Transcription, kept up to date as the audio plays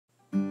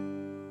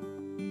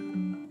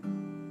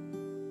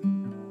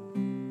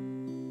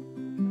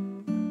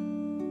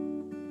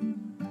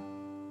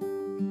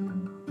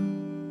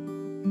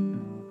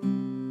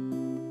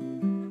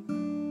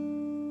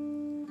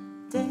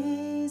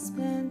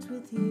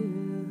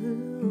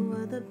you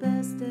were the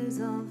best days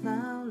of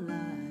our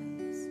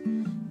lives.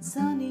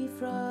 Sunny,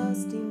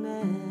 frosty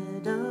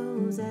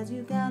meadows as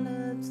you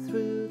galloped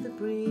through the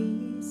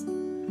breeze.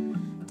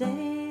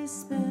 Days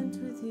spent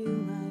with you,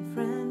 my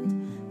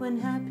friend, when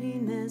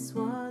happiness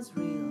was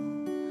real.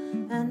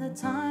 And the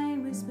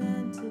time we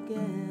spent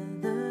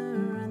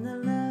together and the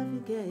love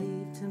you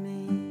gave to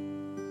me.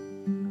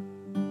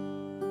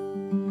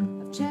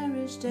 I've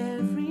cherished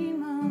every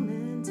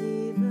moment,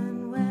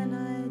 even when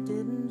I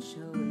didn't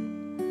show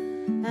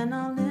it. And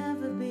I'll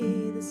never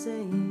be the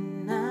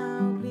same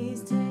now.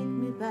 Please take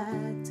me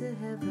back to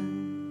heaven.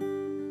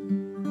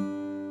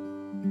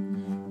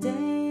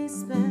 Days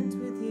spent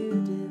with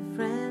you, dear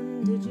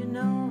friend, did you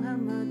know how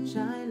much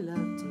I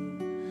loved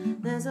you?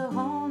 There's a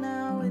hole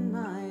now in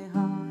my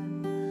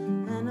heart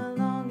and a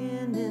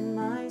longing in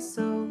my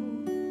soul.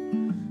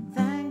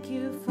 Thank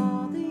you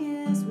for the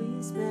years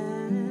we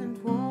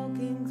spent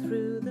walking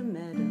through the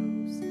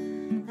meadows,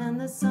 and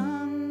the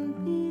sun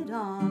beat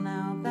on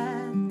our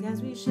back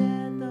as we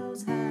shared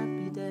those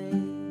happy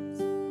days.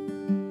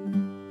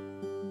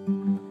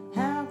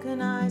 How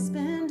can I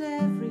spend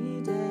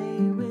every day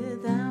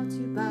without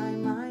you by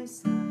my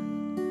side?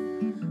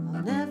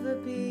 I'll never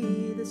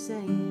be the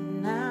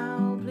same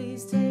now.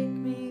 Please take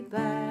me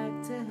back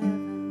to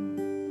heaven.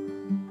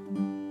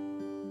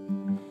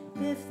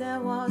 If there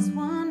was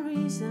one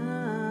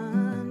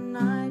reason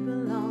I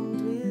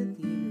belonged with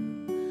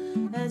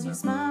you, as you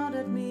smiled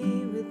at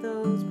me with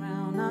those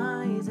brown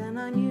eyes, and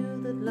I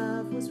knew that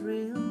love was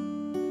real.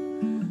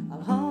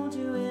 I'll hold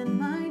you in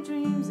my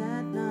dreams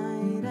at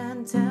night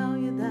and tell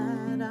you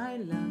that I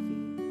love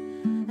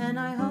you, and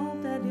I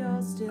hope that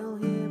you're still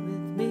here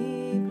with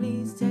me.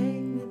 Please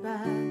take me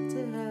back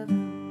to heaven.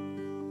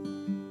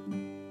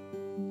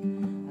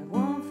 I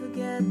won't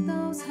forget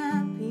those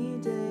happy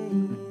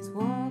days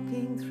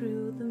walking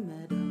through the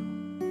meadow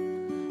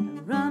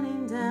and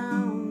running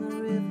down the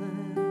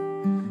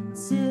river,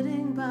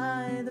 sitting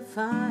by the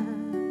fire.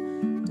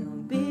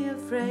 Don't be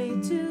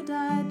afraid to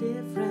die,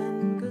 dear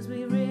friend, 'cause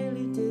we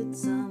really did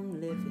some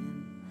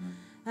living.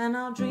 And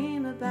I'll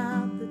dream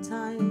about the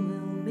time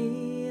we'll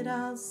meet.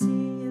 I'll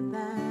see you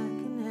back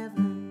in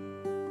heaven.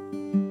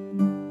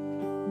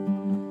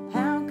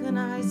 How can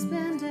I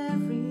spend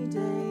every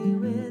day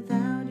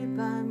without you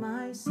by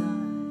my side?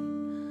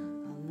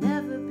 I'll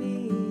never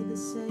be the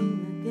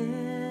same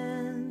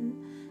again.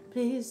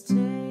 Please take